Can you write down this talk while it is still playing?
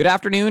Good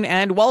afternoon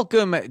and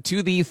welcome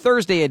to the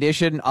Thursday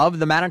edition of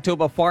the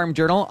Manitoba Farm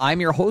Journal.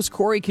 I'm your host,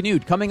 Corey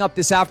Canute. Coming up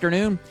this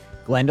afternoon,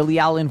 Glendalee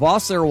Allen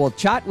Vossler will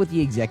chat with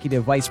the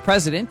Executive Vice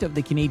President of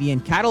the Canadian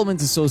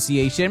Cattlemen's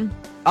Association.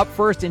 Up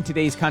first in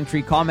today's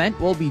Country Comment,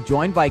 we'll be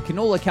joined by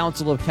Canola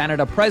Council of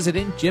Canada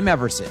President Jim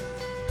Everson.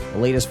 The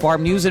latest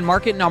farm news and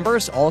market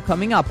numbers all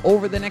coming up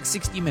over the next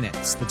 60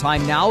 minutes. The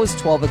time now is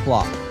 12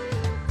 o'clock.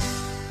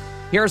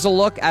 Here's a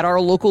look at our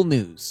local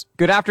news.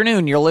 Good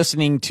afternoon. You're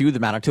listening to the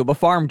Manitoba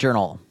Farm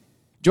Journal.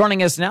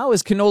 Joining us now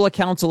is Canola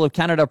Council of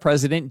Canada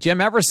President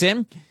Jim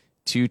Everson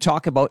to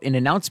talk about an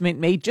announcement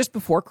made just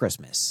before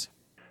Christmas.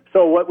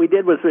 So what we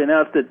did was we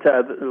announced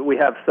that we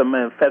have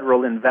some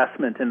federal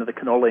investment into the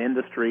canola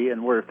industry,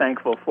 and we're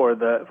thankful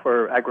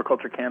for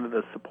Agriculture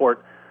Canada's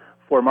support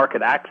for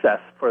market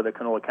access for the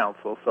Canola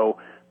Council. So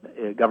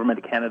Government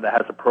of Canada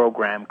has a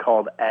program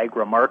called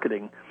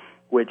Agri-Marketing,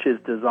 which is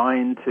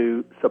designed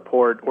to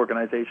support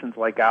organizations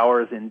like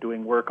ours in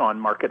doing work on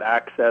market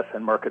access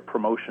and market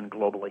promotion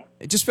globally.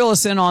 Just fill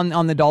us in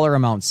on the dollar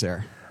amounts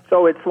there.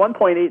 So it's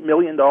 $1.8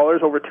 million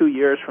over 2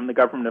 years from the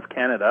Government of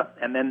Canada,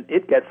 and then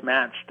it gets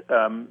matched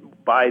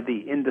by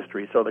the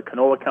industry. So the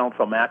Canola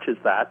Council matches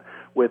that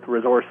with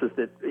resources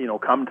that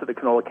come to the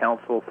Canola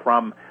Council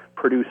from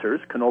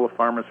producers, canola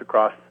farmers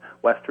across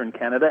Western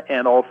Canada,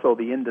 and also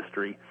the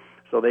industry.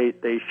 So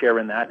they share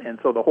in that, and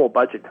so the whole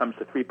budget comes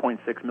to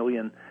 $3.6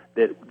 million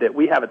that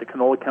we have at the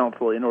Canola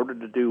Council in order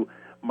to do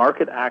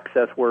market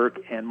access work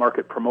and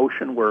market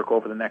promotion work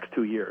over the next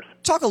 2 years.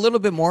 Talk a little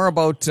bit more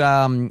about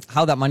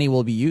how that money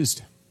will be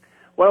used.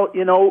 Well,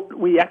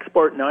 we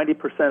export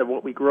 90% of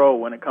what we grow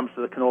when it comes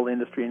to the canola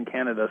industry in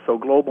Canada, so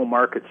global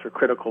markets are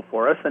critical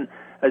for us. And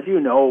as you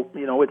know,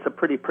 it's a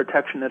pretty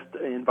protectionist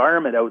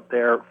environment out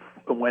there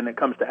when it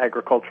comes to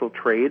agricultural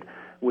trade.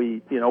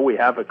 We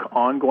have an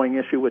ongoing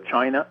issue with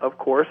China, of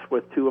course,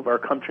 with two of our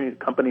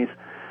companies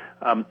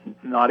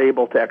not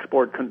able to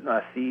export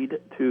seed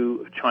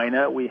to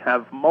China. We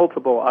have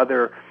multiple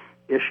other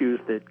issues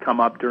that come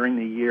up during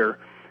the year.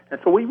 And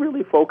so we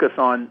really focus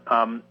on,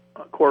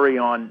 Corey,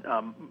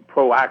 on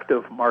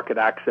proactive market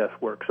access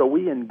work. So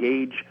we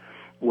engage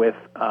with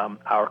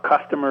our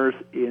customers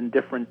in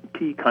different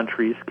key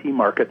countries, key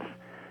markets,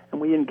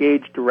 and we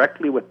engage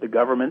directly with the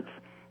governments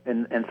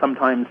and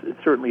sometimes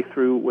certainly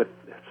through with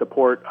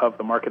support of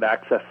the Market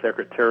Access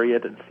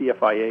Secretariat and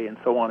CFIA and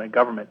so on in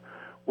government,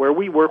 where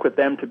we work with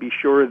them to be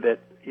sure that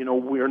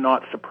we're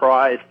not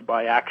surprised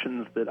by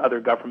actions that other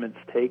governments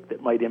take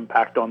that might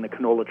impact on the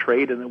canola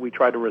trade, and that we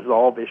try to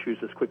resolve issues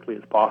as quickly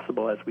as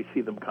possible as we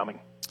see them coming.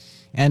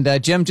 And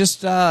Jim,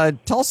 just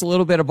tell us a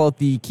little bit about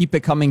the Keep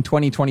It Coming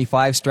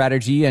 2025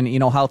 strategy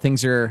and how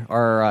things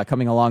are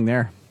coming along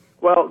there.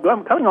 Well,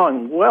 coming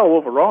along well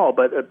overall,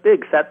 but a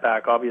big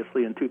setback,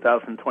 obviously, in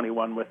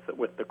 2021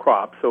 with the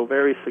crop. So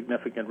very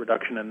significant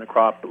reduction in the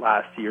crop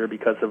last year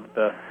because of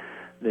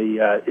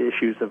the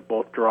issues of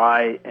both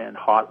dry and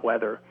hot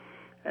weather.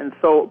 And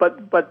so,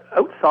 but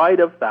outside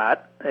of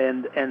that,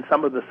 and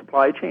some of the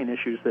supply chain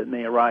issues that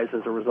may arise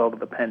as a result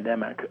of the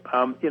pandemic,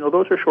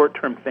 those are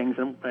short-term things,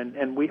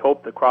 and we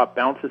hope the crop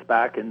bounces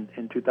back in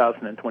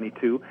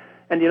 2022.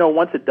 And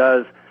once it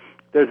does,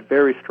 there's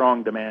very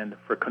strong demand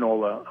for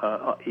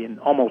canola in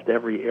almost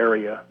every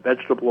area.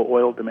 Vegetable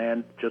oil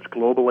demand just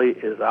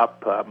globally is up.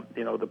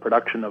 The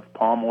production of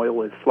palm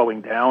oil is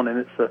slowing down,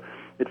 and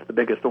it's the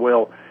biggest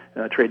oil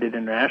traded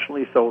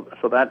internationally. So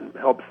that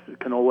helps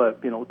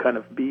canola, kind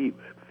of be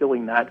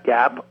filling that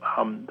gap.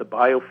 The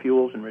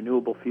biofuels and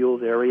renewable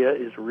fuels area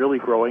is really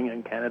growing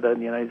in Canada and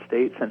the United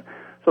States, and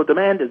so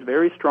demand is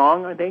very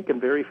strong, I think,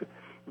 and very,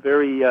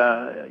 very,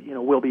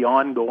 will be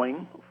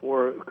ongoing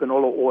for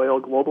canola oil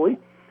globally.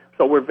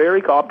 So we're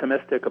very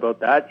optimistic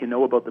about that.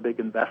 About the big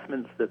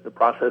investments that the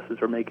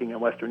processors are making in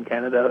Western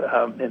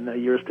Canada in the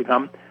years to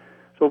come.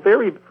 So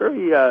very,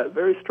 very,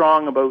 very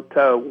strong about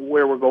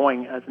where we're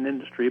going as an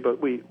industry.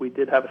 But we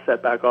did have a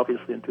setback,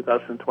 obviously, in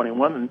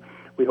 2021, and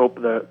we hope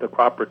the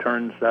crop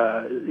returns,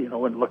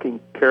 and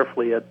looking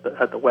carefully at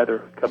the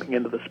weather coming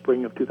into the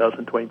spring of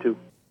 2022.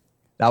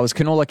 That was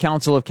Canola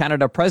Council of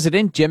Canada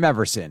President Jim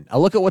Everson. A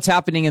look at what's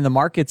happening in the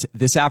markets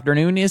this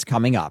afternoon is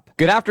coming up.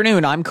 Good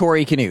afternoon. I'm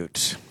Corey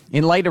Canute.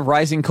 In light of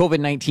rising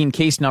COVID-19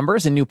 case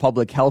numbers and new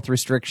public health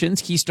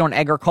restrictions, Keystone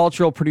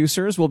Agricultural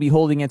Producers will be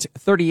holding its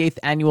 38th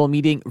annual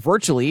meeting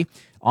virtually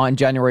on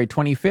January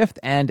 25th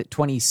and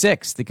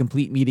 26th. The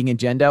complete meeting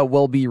agenda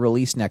will be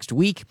released next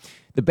week.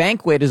 The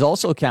banquet is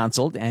also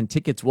canceled and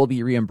tickets will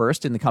be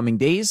reimbursed in the coming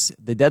days.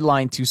 The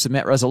deadline to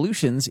submit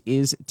resolutions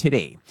is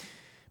today.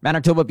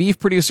 Manitoba Beef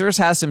Producers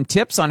has some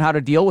tips on how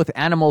to deal with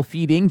animal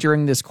feeding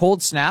during this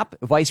cold snap.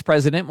 Vice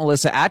President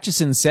Melissa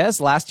Atchison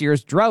says last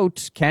year's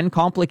drought can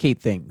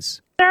complicate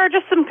things. There are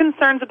just some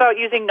concerns about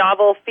using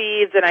novel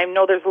feeds, and I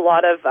know there's a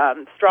lot of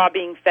straw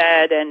being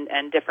fed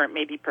and different,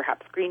 maybe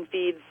perhaps green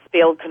feeds,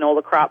 failed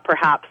canola crop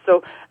perhaps.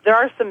 So there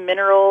are some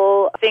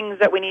mineral things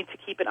that we need to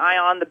keep an eye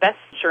on. The best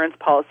insurance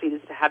policy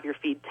is to have your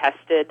feed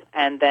tested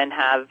and then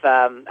have,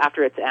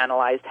 after it's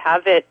analyzed,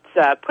 have it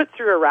put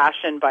through a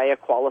ration by a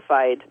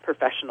qualified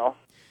professional.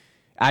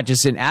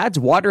 Atchison adds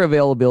water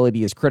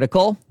availability is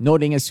critical,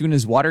 noting as soon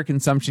as water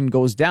consumption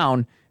goes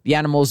down, the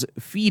animal's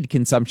feed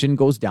consumption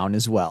goes down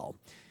as well.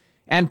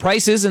 And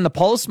prices in the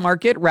pulse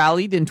market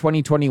rallied in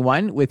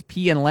 2021, with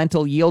pea and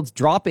lentil yields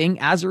dropping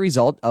as a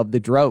result of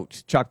the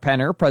drought. Chuck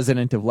Penner,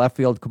 president of Left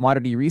Field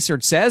Commodity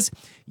Research, says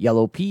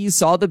yellow peas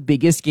saw the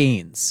biggest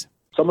gains.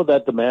 Some of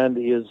that demand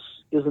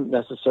isn't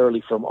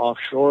necessarily from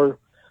offshore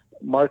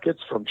markets,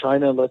 from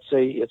China, let's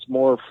say. It's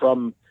more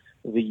from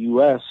the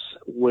U.S.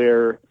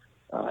 where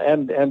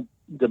and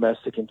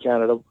domestic in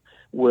Canada,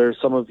 where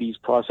some of these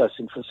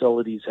processing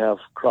facilities have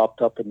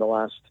cropped up in the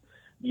last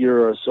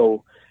year or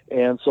so.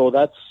 And so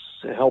that's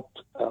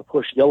helped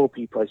push yellow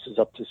pea prices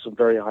up to some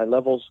very high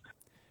levels.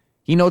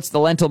 He notes the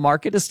lentil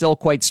market is still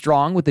quite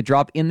strong with the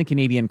drop in the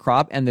Canadian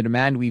crop and the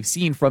demand we've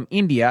seen from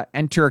India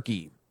and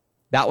Turkey.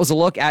 That was a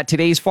look at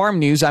today's farm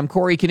news. I'm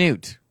Corey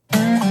Canute.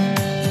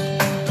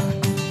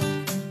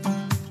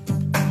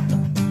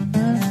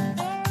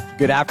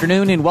 Good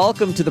afternoon and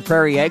welcome to the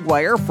Prairie Ag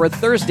Wire for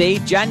Thursday,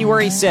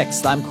 January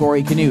 6th. I'm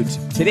Corey Canute.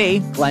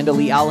 Today,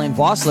 Glendalee Allen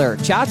Vossler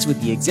chats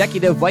with the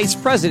Executive Vice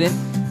President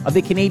of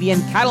the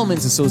Canadian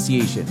Cattlemen's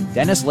Association,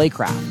 Dennis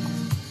Laycraft.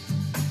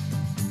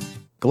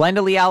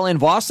 Glendalee Allen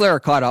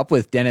Vossler caught up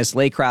with Dennis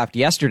Laycraft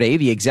yesterday,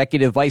 the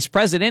Executive Vice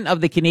President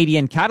of the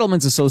Canadian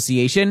Cattlemen's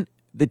Association.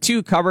 The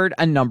two covered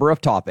a number of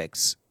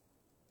topics.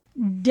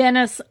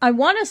 Dennis, I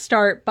want to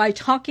start by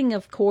talking,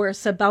 of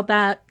course, about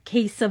that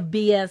case of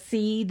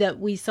BSE that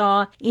we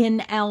saw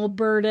in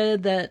Alberta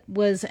that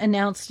was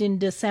announced in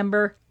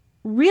December.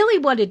 Really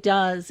what it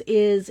does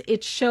is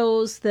it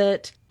shows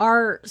that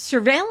our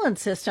surveillance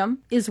system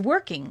is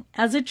working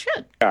as it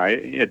should. Yeah,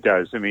 it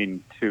does. I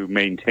mean, to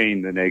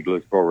maintain the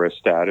negligible risk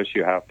status,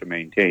 you have to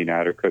maintain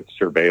adequate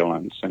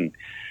surveillance. And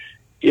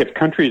if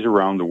countries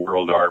around the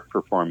world are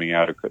performing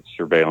adequate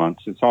surveillance,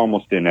 it's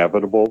almost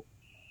inevitable.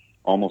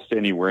 Almost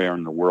anywhere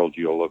in the world,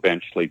 you'll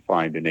eventually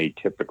find an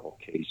atypical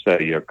case.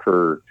 They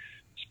occur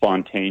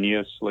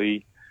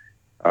spontaneously.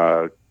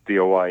 The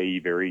OIE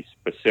very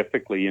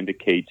specifically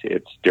indicates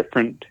it's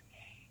different.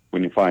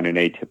 When you find an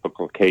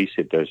atypical case,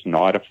 it does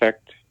not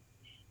affect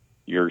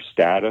your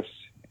status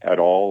at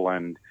all.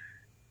 And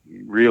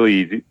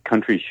really, the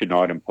countries should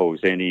not impose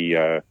any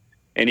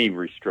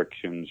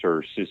restrictions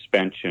or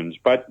suspensions.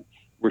 But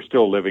we're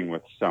still living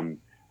with some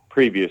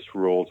previous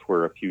rules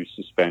where a few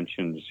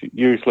suspensions,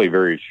 usually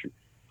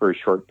for a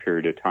short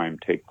period of time,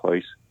 take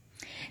place.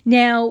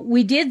 Now,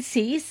 we did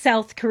see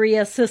South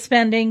Korea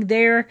suspending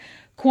their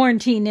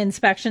quarantine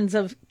inspections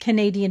of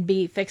Canadian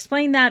beef.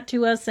 Explain that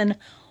to us and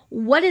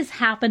what has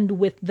happened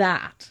with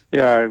that.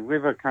 Yeah, we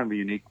have a kind of a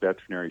unique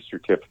veterinary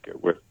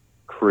certificate with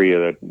Korea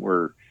that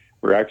we're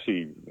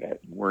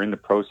in the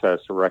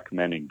process of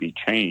recommending be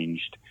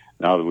changed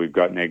now that we've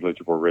got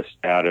negligible risk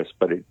status,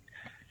 but it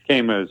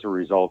came as a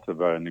result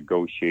of a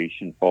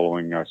negotiation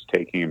following us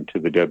taking him to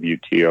the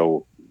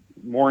WTO.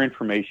 More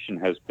information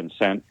has been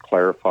sent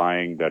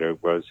clarifying that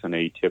it was an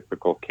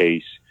atypical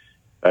case.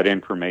 That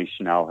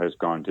information now has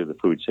gone to the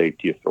Food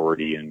Safety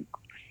Authority in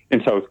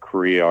South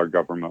Korea. Our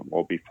government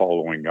will be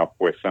following up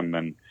with them,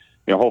 and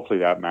hopefully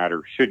that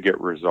matter should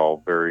get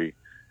resolved very,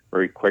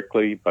 very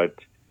quickly. But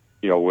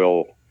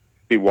we'll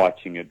be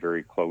watching it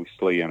very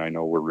closely, and I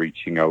know we're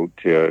reaching out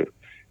to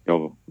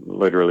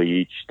literally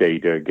each day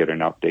to get an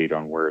update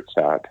on where it's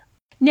at.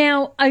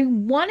 Now, I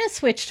want to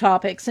switch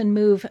topics and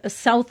move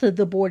south of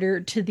the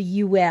border to the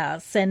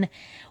U.S. And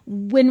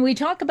when we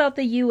talk about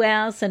the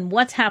U.S. and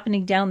what's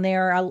happening down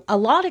there, a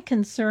lot of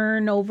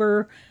concern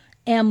over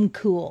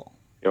MCOOL.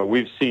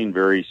 We've seen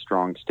very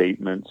strong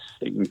statements,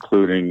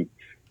 including,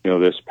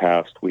 this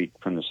past week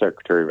from the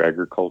Secretary of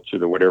Agriculture,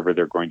 that whatever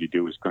they're going to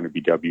do is going to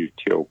be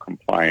WTO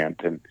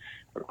compliant. And,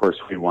 of course,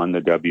 we won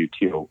the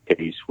WTO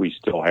case. We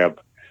still have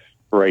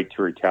the right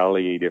to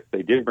retaliate if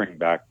they did bring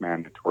back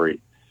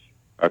mandatory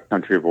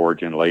country of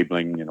origin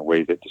labeling in a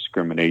way that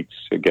discriminates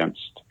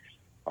against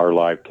our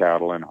live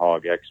cattle and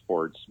hog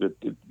exports. But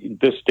at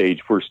this stage,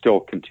 we're still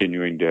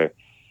continuing to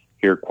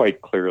hear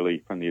quite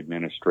clearly from the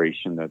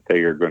administration that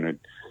they are going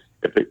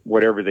to,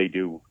 whatever they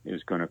do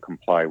is going to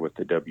comply with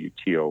the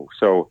WTO.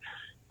 So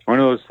it's one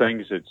of those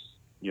things that's,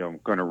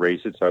 going to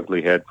raise its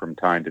ugly head from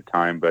time to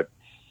time, but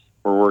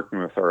we're working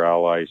with our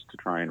allies to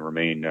try and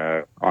remain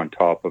on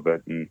top of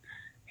it and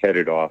head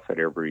it off at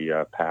every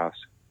pass.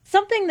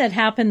 Something that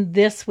happened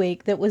this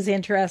week that was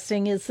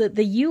interesting is that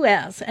the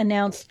U.S.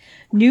 announced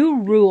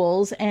new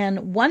rules and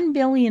 $1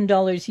 billion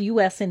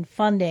U.S. in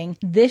funding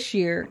this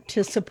year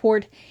to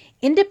support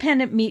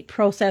independent meat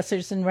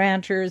processors and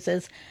ranchers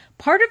as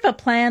part of a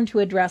plan to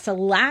address a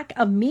lack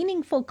of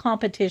meaningful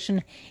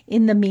competition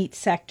in the meat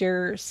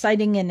sector,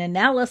 citing an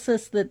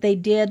analysis that they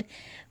did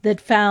that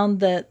found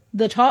that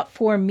the top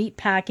four meat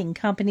packing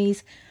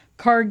companies,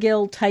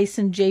 Cargill,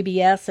 Tyson,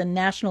 JBS, and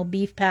National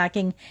Beef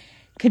Packing,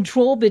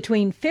 control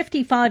between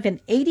 55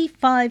 and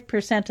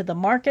 85% of the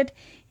market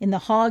in the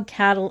hog,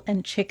 cattle,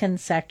 and chicken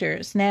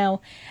sectors.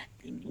 Now,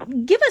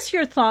 give us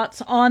your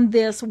thoughts on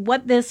this,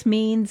 what this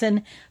means,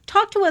 and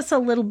talk to us a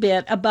little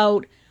bit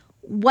about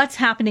what's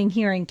happening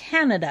here in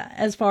Canada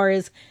as far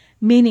as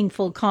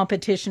meaningful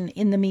competition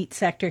in the meat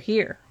sector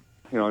here?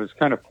 There's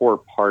kind of four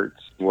parts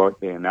to what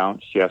they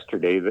announced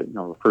yesterday. That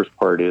the first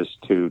part is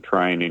to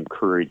try and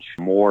encourage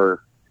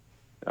more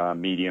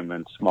medium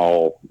and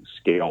small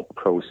scale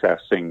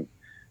processing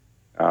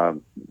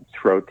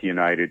throughout the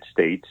United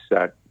States.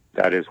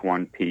 That is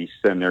one piece.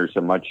 Then there's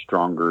a much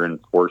stronger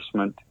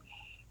enforcement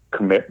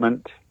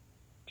commitment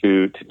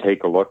to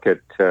take a look at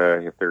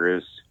if there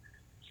is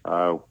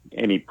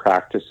any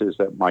practices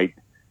that might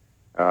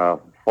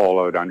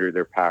fall out under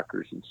their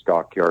Packers and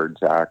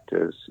Stockyards Act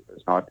as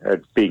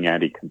being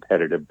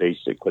anti-competitive,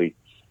 basically.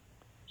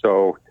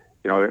 So,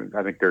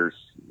 I think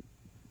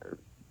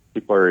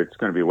it's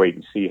going to be wait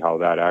and see how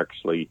that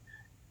actually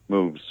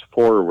moves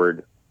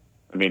forward.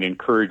 I mean,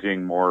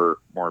 encouraging more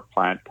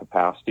plant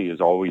capacity is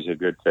always a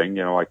good thing.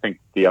 I think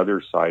the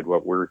other side,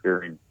 what we're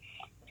hearing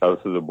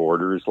south of the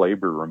border, is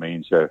labor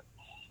remains a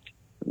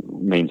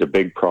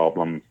big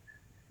problem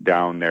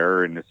down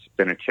there, and it's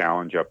been a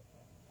challenge up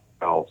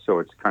well. So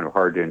it's kind of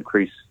hard to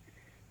increase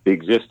the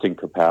existing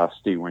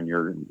capacity when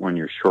you're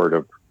short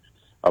of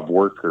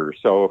workers.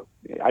 So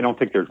I don't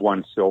think there's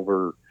one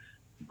silver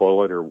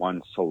bullet or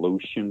one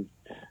solution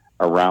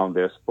around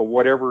this, but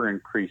whatever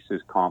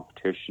increases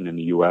competition in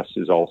the U.S.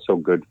 is also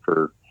good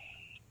for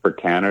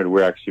Canada.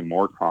 We're actually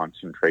more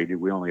concentrated.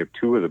 We only have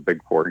two of the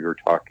big four you're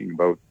talking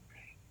about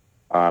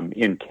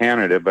in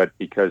Canada, but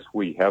because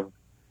we have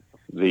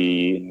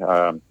the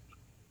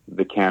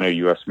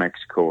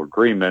Canada-U.S.-Mexico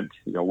agreement,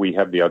 we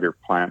have the other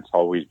plants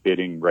always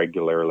bidding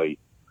regularly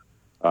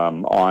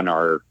on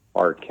our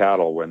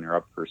cattle when they're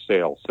up for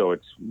sale. So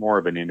it's more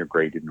of an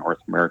integrated North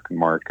American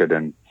market.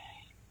 And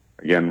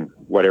again,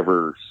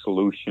 whatever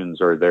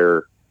solutions are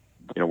there,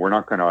 we're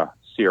not going to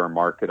see our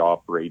market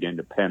operate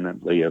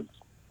independently of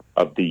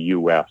the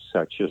U.S.,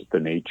 such as the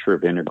nature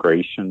of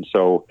integration.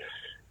 So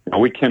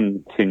we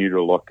continue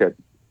to look at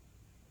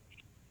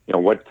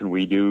what can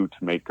we do to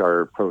make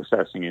our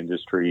processing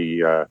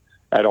industry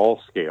at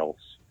all scales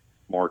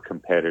more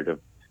competitive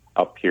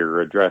up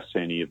here, address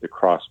any of the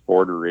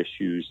cross-border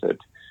issues that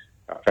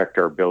affect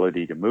our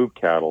ability to move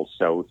cattle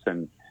south.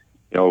 And,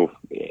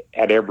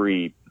 at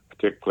every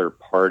particular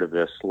part of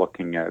this,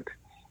 looking at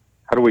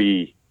how do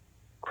we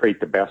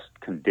create the best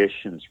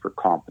conditions for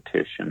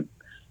competition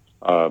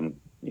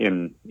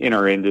in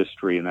our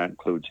industry, and that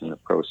includes in the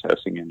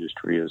processing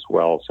industry as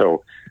well.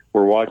 So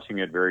we're watching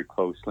it very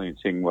closely and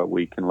seeing what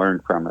we can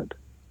learn from it.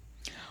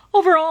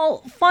 Overall,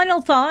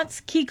 final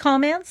thoughts, key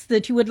comments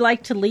that you would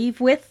like to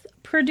leave with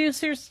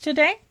producers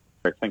today?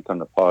 I think on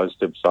the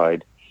positive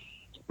side,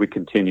 we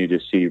continue to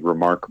see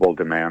remarkable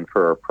demand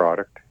for our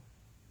product.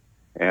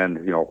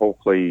 And,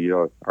 hopefully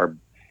our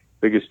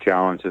biggest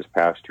challenge this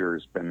past year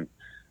has been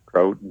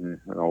drought. And,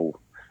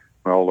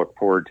 we all look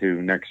forward to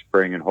next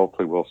spring, and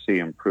hopefully we'll see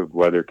improved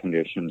weather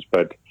conditions.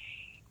 But,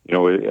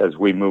 as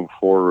we move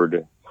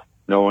forward,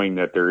 knowing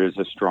that there is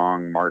a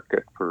strong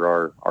market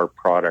for our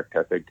product,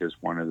 I think is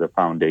one of the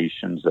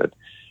foundations that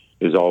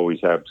is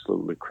always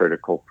absolutely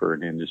critical for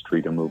an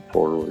industry to move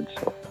forward.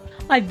 So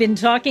I've been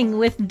talking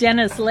with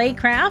Dennis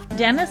Laycraft.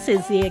 Dennis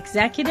is the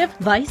Executive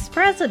Vice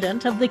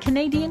President of the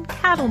Canadian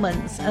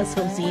Cattlemen's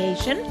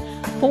Association.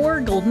 For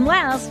Golden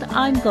West,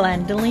 I'm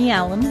Glendalee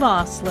Allen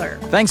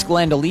Vossler. Thanks,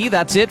 Glendalee.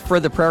 That's it for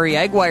the Prairie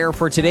Ag Wire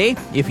for today.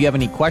 If you have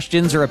any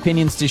questions or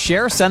opinions to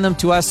share, send them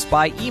to us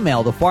by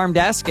email,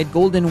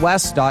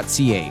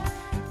 thefarmdesk@goldenwest.ca.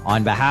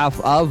 On behalf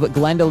of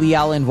Glendalee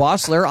Allen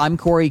Vossler, I'm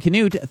Corey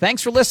Canute.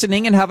 Thanks for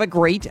listening and have a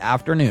great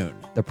afternoon.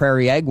 The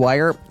Prairie Ag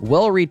Wire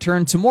will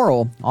return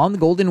tomorrow on the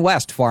Golden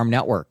West Farm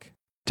Network.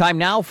 Time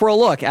now for a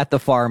look at the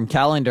farm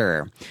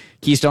calendar.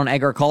 Keystone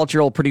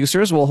Agricultural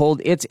Producers will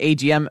hold its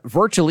AGM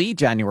virtually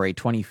January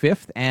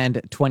 25th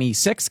and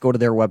 26th. Go to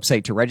their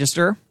website to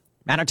register.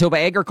 Manitoba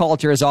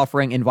Agriculture is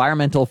offering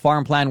environmental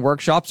farm plan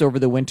workshops over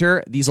the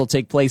winter. These will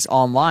take place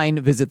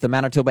online. Visit the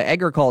Manitoba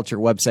Agriculture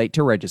website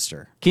to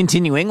register.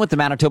 Continuing with the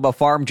Manitoba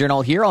Farm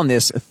Journal here on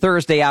this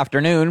Thursday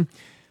afternoon,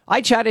 I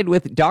chatted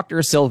with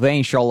Dr.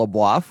 Sylvain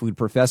Charlebois, food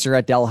professor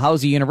at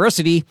Dalhousie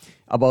University,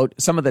 about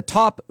some of the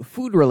top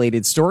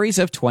food-related stories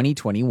of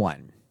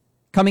 2021.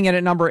 Coming in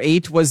at number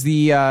 8 was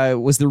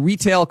the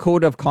Retail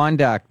Code of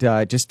Conduct.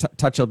 Just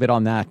touch a bit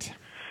on that.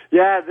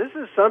 Yeah, this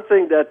is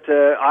something that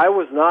I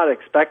was not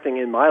expecting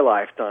in my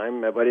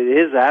lifetime, but it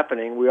is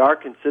happening. We are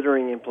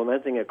considering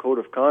implementing a code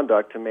of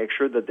conduct to make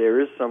sure that there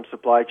is some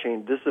supply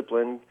chain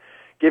discipline,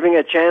 giving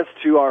a chance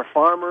to our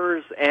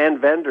farmers and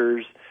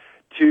vendors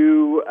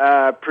to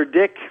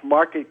predict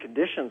market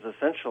conditions,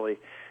 essentially.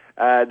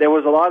 There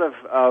was a lot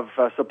of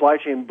supply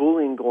chain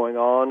bullying going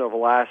on over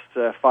the last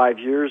 5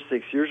 years,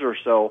 6 years or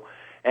so.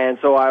 And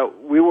so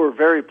we were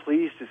very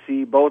pleased to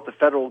see both the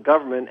federal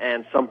government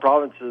and some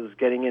provinces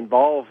getting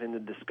involved in the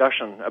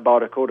discussion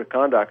about a code of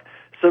conduct,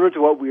 similar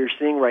to what we are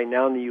seeing right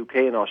now in the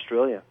UK and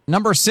Australia.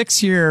 Number 6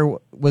 here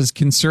was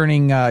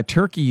concerning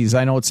turkeys.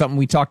 I know it's something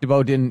we talked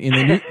about in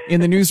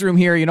the newsroom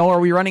here. Are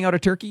we running out of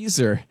turkeys?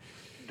 Or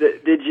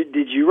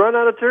did you run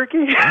out of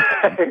turkey?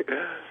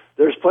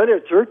 There's plenty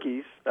of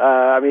turkeys.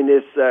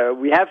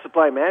 We have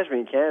supply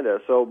management in Canada,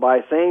 so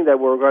by saying that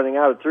we're running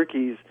out of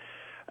turkeys,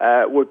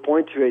 would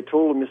point to a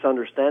total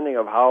misunderstanding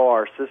of how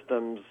our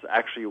systems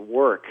actually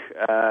work.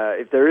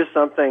 If there is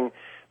something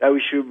that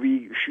we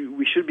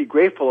should be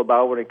grateful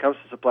about when it comes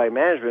to supply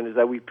management, is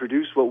that we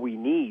produce what we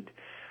need.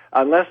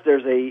 Unless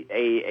there's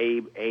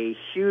a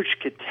huge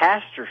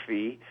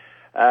catastrophe,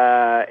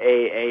 an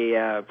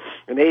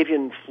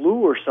avian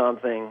flu or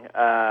something,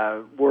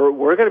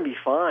 we're going to be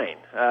fine.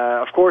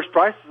 Of course,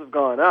 prices have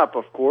gone up,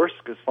 of course,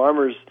 because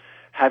farmers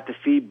have to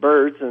feed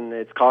birds and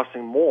it's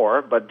costing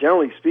more. But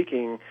generally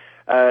speaking,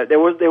 there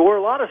were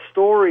a lot of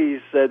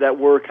stories that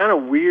were kind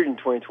of weird in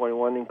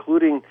 2021,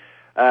 including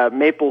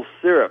maple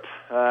syrup.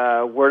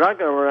 We're not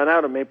going to run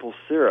out of maple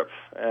syrup.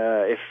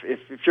 If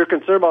you're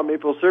concerned about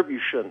maple syrup,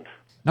 you shouldn't.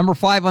 Number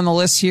 5 on the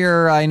list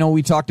here, I know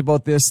we talked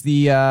about this,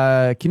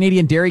 the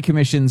Canadian Dairy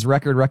Commission's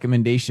record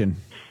recommendation.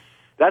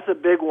 That's a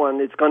big one.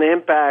 It's going to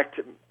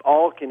impact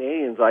all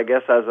Canadians, I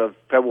guess, as of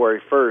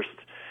February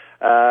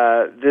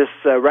 1st. This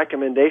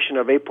recommendation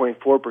of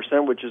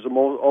 8.4%, which is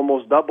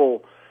almost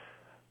double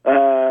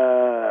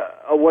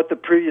what the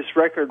previous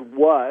record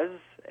was.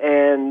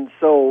 And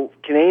so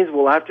Canadians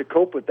will have to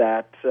cope with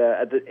that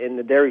in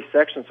the dairy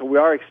section. So we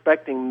are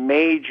expecting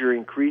major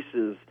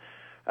increases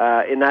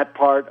in that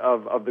part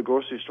of the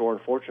grocery store,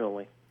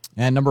 unfortunately.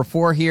 And number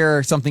 4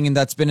 here, something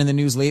that's been in the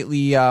news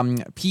lately,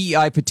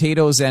 PEI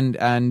potatoes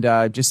and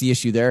just the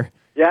issue there.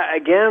 Yeah,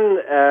 again,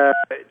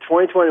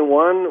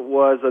 2021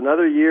 was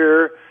another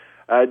year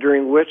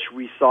during which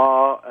we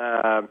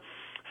saw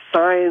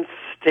science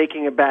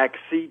taking a back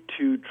seat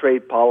to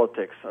trade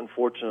politics,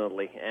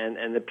 unfortunately.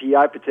 And the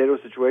PEI potato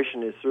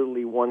situation is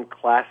certainly one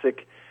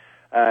classic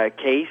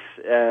case.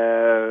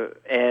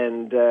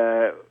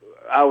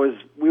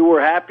 We were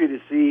happy to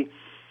see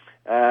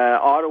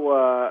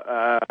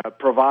Ottawa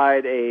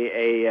provide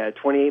a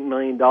 $28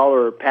 million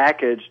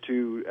package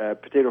to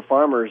potato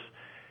farmers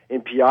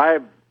in PEI,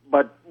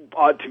 but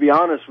to be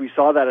honest, we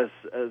saw that as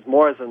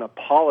more as an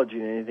apology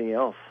than anything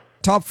else.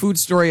 Top food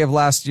story of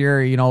last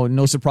year,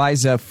 no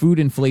surprise, food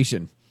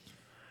inflation.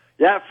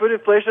 Yeah, food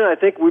inflation, I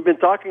think we've been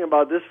talking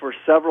about this for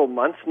several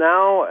months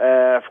now.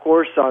 Of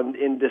course,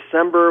 in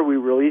December, we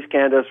released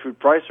Canada's food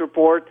price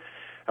report.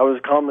 That was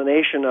a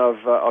culmination of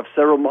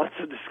several months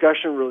of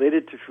discussion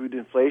related to food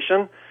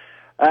inflation.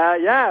 A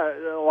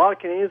lot of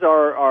Canadians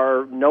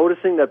are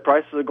noticing that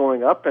prices are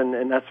going up,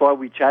 and that's why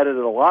we chatted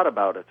a lot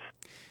about it.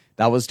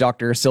 That was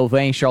Dr.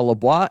 Sylvain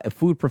Charlebois, a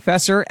food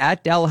professor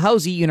at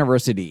Dalhousie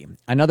University.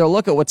 Another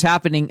look at what's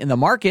happening in the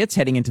markets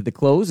heading into the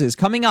close is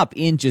coming up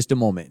in just a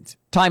moment.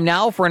 Time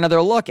now for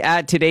another look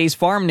at today's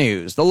farm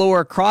news. The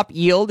lower crop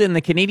yield in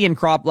the Canadian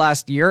crop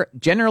last year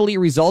generally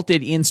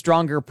resulted in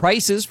stronger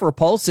prices for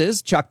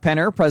pulses. Chuck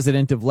Penner,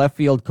 president of Left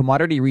Field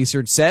Commodity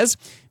Research, says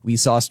we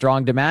saw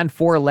strong demand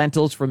for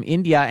lentils from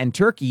India and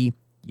Turkey.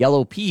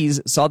 Yellow peas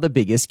saw the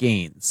biggest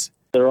gains.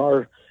 There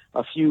are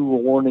a few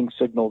warning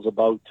signals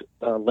about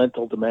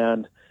lentil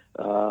demand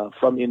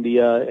from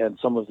India, and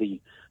some of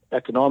the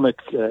economic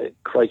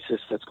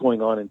crisis that's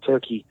going on in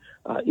Turkey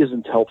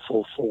isn't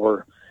helpful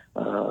for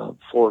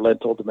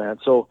lentil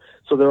demand. So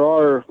there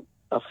are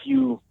a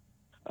few,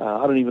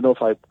 I don't even know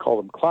if I call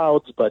them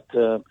clouds, but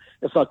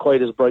it's not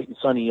quite as bright and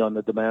sunny on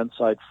the demand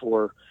side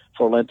for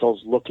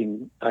lentils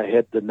looking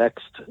ahead the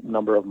next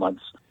number of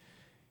months.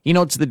 He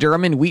notes the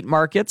durum and wheat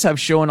markets have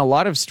shown a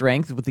lot of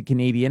strength, with the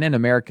Canadian and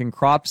American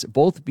crops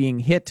both being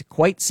hit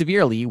quite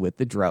severely with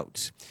the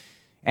drought.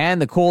 And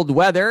the cold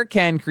weather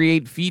can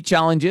create feed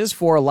challenges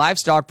for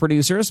livestock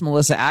producers.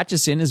 Melissa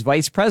Atchison is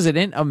vice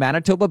president of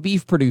Manitoba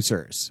Beef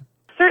Producers.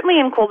 Certainly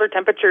in colder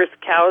temperatures,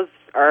 cows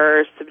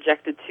are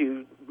subjected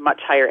to much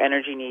higher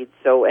energy needs.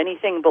 So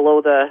anything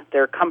below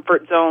their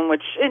comfort zone,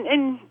 which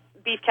in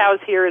beef cows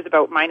here is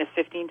about minus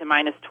 15 to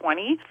minus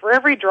 20. For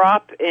every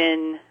drop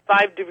in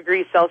 5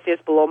 degrees Celsius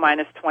below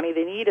minus 20,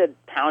 they need a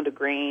pound of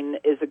grain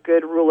is a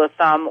good rule of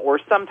thumb, or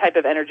some type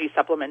of energy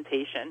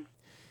supplementation.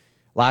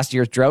 Last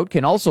year's drought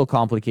can also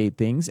complicate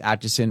things.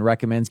 Atchison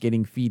recommends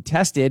getting feed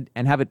tested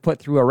and have it put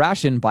through a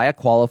ration by a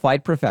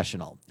qualified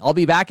professional. I'll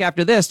be back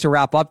after this to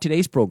wrap up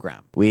today's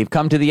program. We've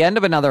come to the end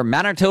of another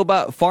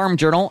Manitoba Farm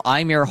Journal.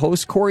 I'm your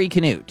host, Corey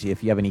Canute.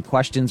 If you have any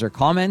questions or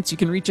comments, you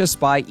can reach us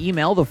by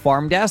email,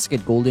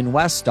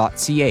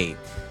 thefarmdesk@goldenwest.ca.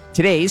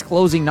 Today's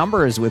closing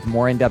numbers with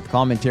more in-depth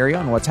commentary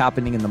on what's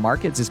happening in the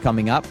markets is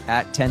coming up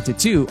at 10 to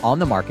 2 on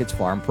the Markets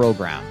Farm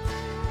program.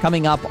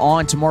 Coming up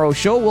on tomorrow's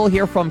show, we'll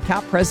hear from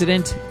CAP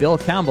President Bill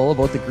Campbell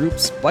about the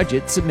group's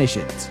budget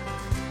submissions.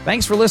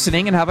 Thanks for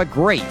listening and have a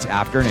great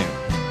afternoon.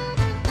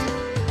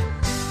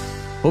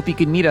 Hope you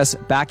can meet us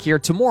back here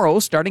tomorrow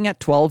starting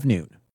at 12 noon.